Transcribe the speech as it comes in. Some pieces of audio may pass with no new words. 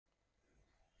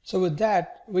So with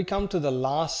that, we come to the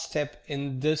last step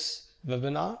in this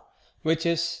webinar, which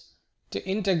is to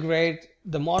integrate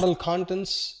the model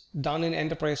contents done in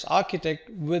Enterprise Architect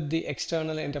with the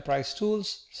external enterprise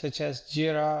tools such as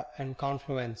Jira and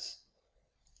Confluence.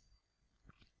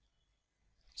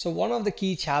 So one of the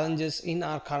key challenges in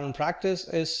our current practice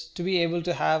is to be able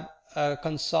to have a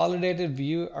consolidated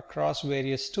view across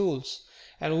various tools.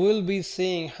 And we'll be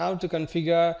seeing how to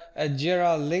configure a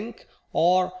Jira link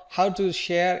or how to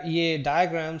share EA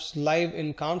diagrams live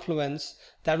in Confluence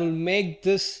that will make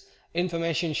this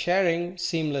information sharing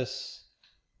seamless.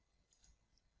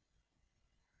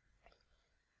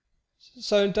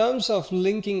 So in terms of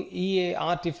linking EA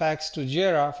artifacts to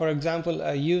Jira, for example,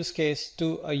 a use case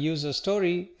to a user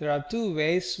story, there are two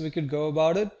ways we could go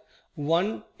about it.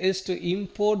 One is to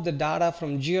import the data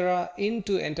from Jira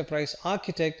into Enterprise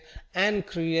Architect and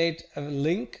create a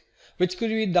link, which could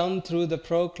be done through the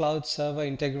Pro Cloud Server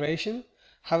integration.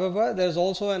 However, there's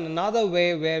also another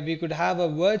way where we could have a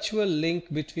virtual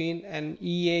link between an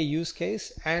EA use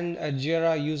case and a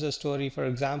Jira user story, for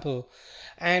example.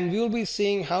 And we'll be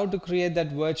seeing how to create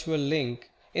that virtual link.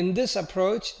 In this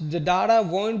approach, the data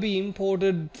won't be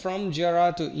imported from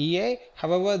Jira to EA.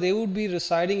 However, they would be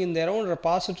residing in their own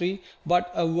repository,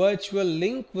 but a virtual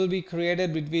link will be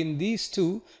created between these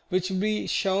two, which will be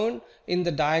shown in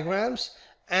the diagrams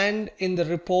and in the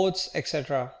reports,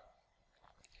 etc.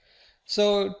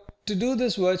 So to do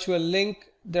this virtual link,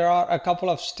 there are a couple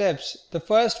of steps. The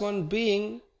first one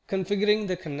being configuring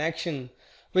the connection,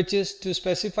 which is to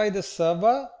specify the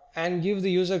server and give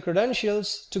the user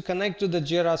credentials to connect to the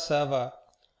Jira server.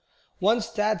 Once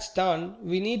that's done,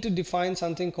 we need to define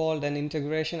something called an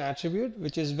integration attribute,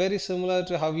 which is very similar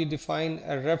to how you define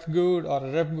a refgood or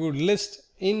a refgood list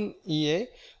in EA,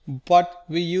 but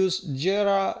we use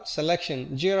Jira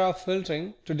selection, Jira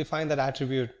filtering to define that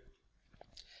attribute.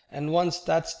 And once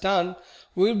that's done,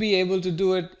 we'll be able to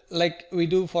do it like we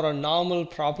do for a normal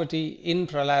property in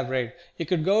Prolaborate. You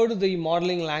could go to the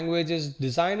modeling languages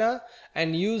designer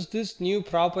and use this new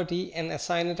property and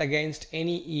assign it against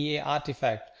any EA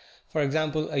artifact, for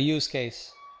example, a use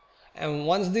case. And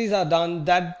once these are done,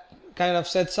 that kind of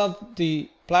sets up the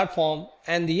platform,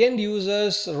 and the end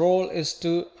user's role is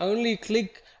to only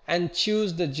click and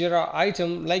choose the Jira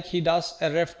item like he does a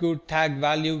refgood tag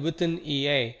value within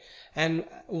EA. And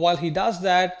while he does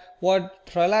that, what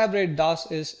Prolaborate does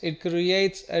is it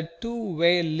creates a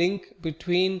two-way link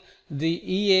between the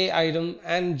EA item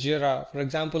and Jira. For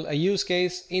example, a use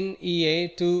case in EA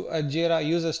to a Jira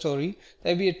user story,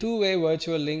 there will be a two-way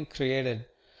virtual link created.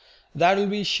 That will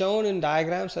be shown in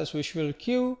diagrams as visual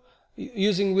cue,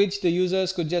 using which the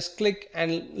users could just click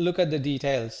and look at the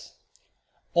details.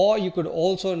 Or you could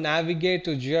also navigate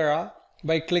to Jira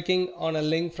by clicking on a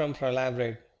link from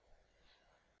Prolaborate.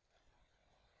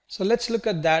 So let's look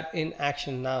at that in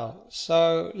action now.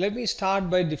 So let me start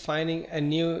by defining a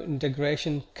new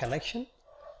integration connection.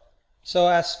 So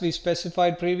as we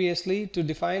specified previously, to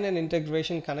define an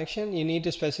integration connection, you need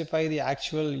to specify the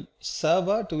actual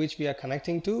server to which we are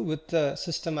connecting to with the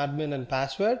system admin and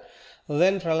password.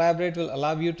 Then Prolaborate will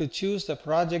allow you to choose the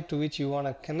project to which you want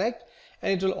to connect,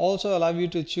 and it will also allow you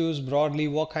to choose broadly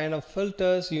what kind of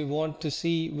filters you want to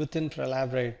see within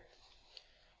Prolaborate.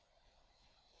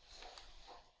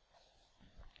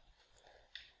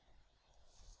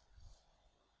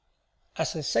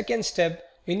 As a second step,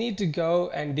 we need to go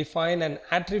and define an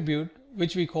attribute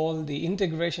which we call the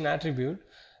integration attribute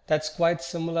that's quite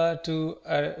similar to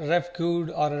a refgood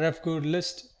or a refgood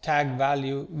list tag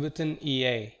value within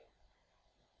EA.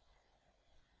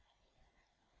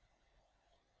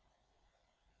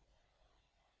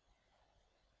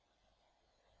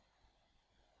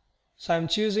 So I'm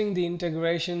choosing the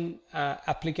integration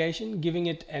application, giving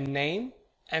it a name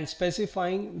and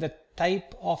specifying the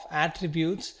type of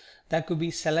attributes that could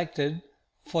be selected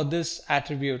for this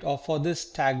attribute or for this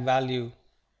tag value.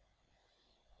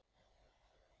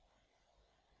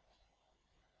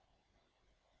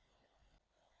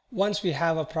 Once we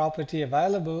have a property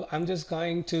available, I'm just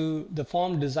going to the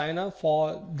form designer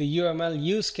for the UML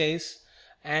use case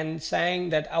and saying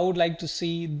that I would like to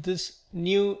see this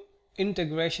new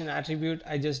integration attribute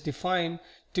I just defined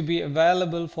to be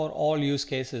available for all use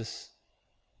cases.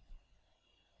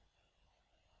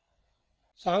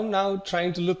 So I'm now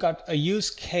trying to look at a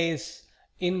use case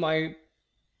in my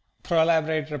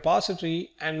Prolaborate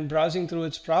repository and browsing through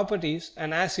its properties,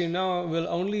 and as you know, we'll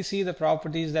only see the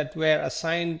properties that were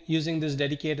assigned using this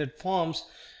dedicated forms,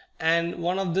 and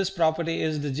one of this property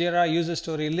is the Jira user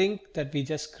story link that we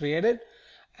just created.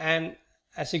 And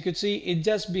as you could see, it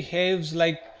just behaves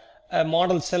like a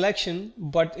model selection,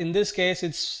 but in this case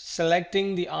it's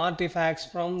selecting the artifacts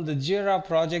from the Jira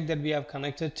project that we have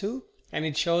connected to, and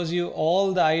it shows you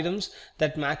all the items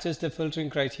that matches the filtering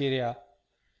criteria.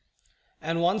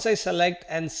 And once I select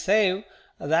and save,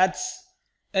 that's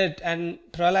it, and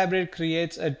Prolaborate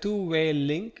creates a two-way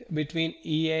link between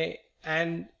EA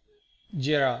and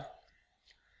Jira.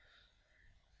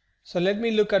 So let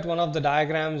me look at one of the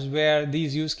diagrams where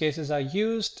these use cases are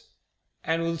used,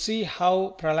 and we'll see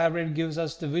how Prolaborate gives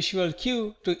us the visual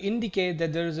cue to indicate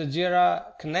that there is a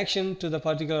Jira connection to the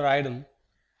particular item.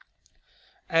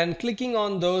 And clicking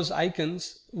on those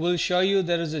icons will show you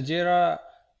there is a Jira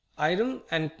item,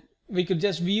 and we could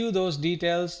just view those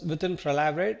details within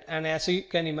Prolaborate. And as you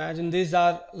can imagine, these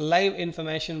are live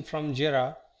information from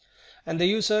Jira, and the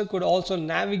user could also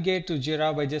navigate to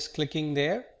Jira by just clicking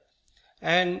there.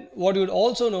 And what you would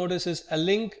also notice is a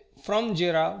link from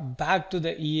Jira back to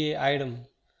the EA item.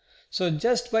 So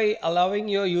just by allowing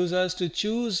your users to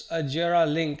choose a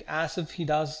Jira link as if he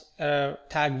does a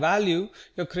tag value,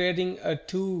 you're creating a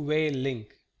two-way link.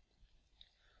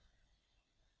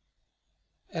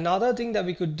 Another thing that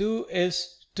we could do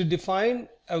is to define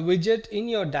a widget in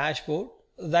your dashboard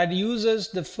that uses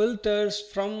the filters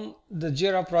from the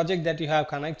Jira project that you have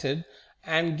connected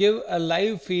and give a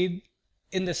live feed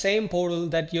in the same portal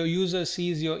that your user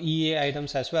sees your EA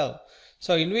items as well.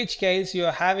 So in which case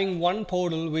you're having one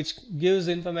portal which gives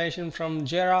information from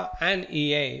Jira and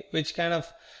EA, which kind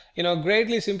of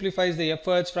greatly simplifies the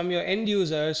efforts from your end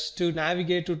users to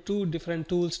navigate to two different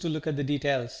tools to look at the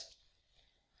details.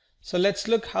 So let's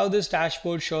look how this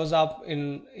dashboard shows up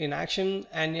in action.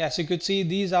 And as you could see,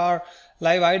 these are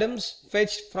live items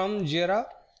fetched from Jira.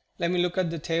 Let me look at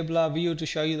the tabular view to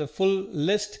show you the full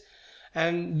list.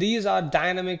 And these are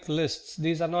dynamic lists.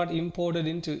 These are not imported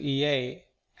into EA.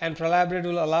 And Prolaborate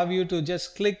will allow you to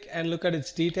just click and look at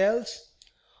its details,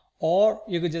 or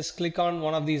you could just click on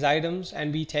one of these items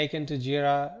and be taken to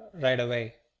Jira right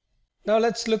away. Now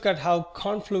let's look at how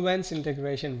Confluence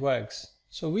integration works.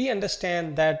 So we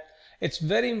understand that it's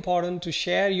very important to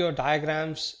share your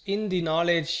diagrams in the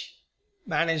knowledge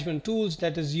management tools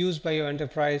that is used by your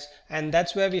enterprise, and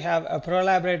that's where we have a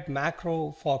Prolaborate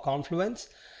macro for Confluence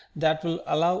that will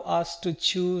allow us to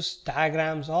choose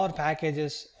diagrams or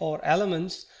packages or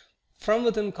elements from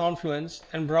within Confluence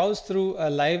and browse through a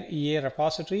live EA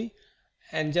repository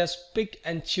and just pick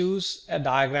and choose a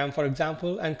diagram, for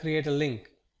example, and create a link.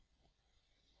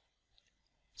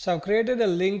 So I've created a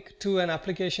link to an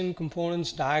application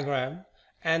components diagram,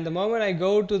 and the moment I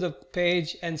go to the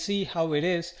page and see how it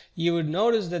is, you would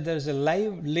notice that there's a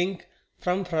live link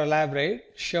from Prolaborate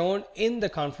shown in the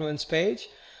Confluence page.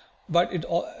 But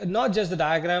not just the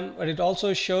diagram, but it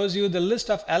also shows you the list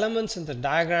of elements in the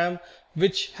diagram,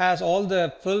 which has all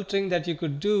the filtering that you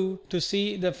could do to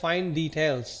see the fine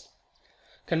details.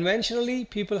 Conventionally,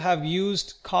 people have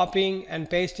used copying and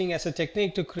pasting as a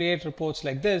technique to create reports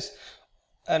like this.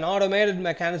 An automated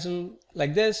mechanism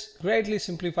like this greatly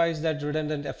simplifies that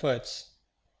redundant efforts.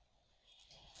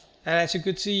 And as you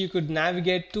could see, you could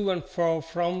navigate to and fro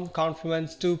from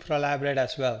Confluence to Prolaborate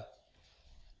as well.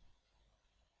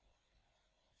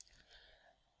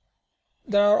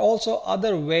 There are also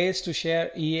other ways to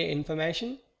share EA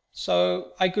information.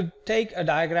 So I could take a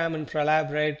diagram in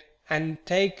Prolaborate and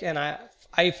take an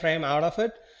iframe out of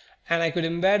it, and I could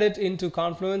embed it into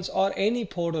Confluence or any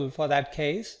portal for that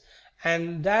case.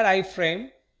 And that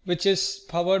iframe, which is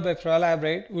powered by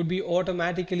Prolaborate, would be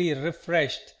automatically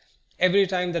refreshed every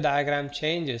time the diagram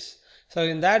changes. So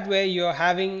in that way, you're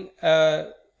having a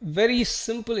very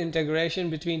simple integration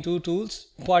between two tools,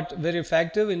 but very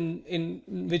effective, in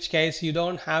which case you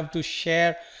don't have to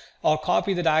share or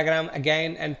copy the diagram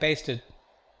again and paste it.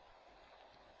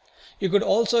 You could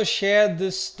also share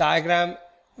this diagram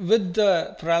with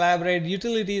the Prolaborate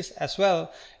utilities as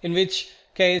well, in which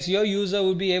case your user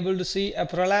would be able to see a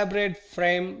Prolaborate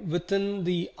frame within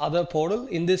the other portal.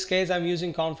 In this case, I'm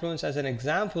using Confluence as an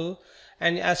example,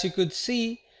 and as you could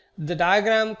see, the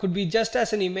diagram could be just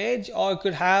as an image, or it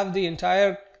could have the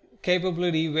entire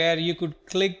capability where you could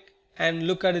click and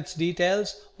look at its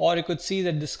details, or you could see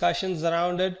the discussions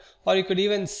around it, or you could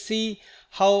even see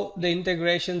how the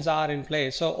integrations are in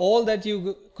place. So all that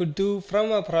you could do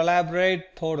from a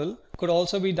Prolaborate portal could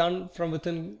also be done from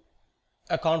within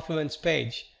a Confluence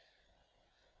page.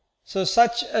 So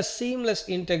such a seamless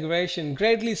integration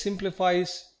greatly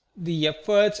simplifies the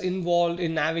efforts involved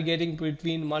in navigating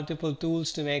between multiple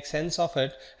tools to make sense of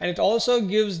it, and it also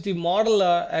gives the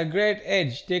modeler a great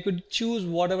edge. They could choose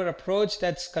whatever approach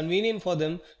that's convenient for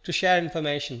them to share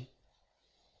information.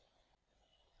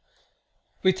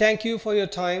 We thank you for your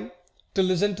time. to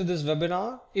listen to this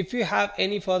webinar. If you have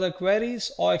any further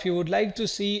queries, or if you would like to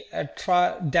see a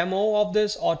demo of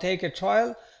this or take a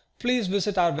trial, please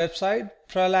visit our website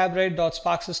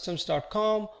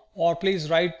prolaborate.sparxsystems.com, or please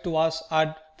write to us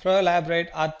at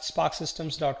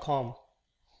prolaborate@sparxsystems.com.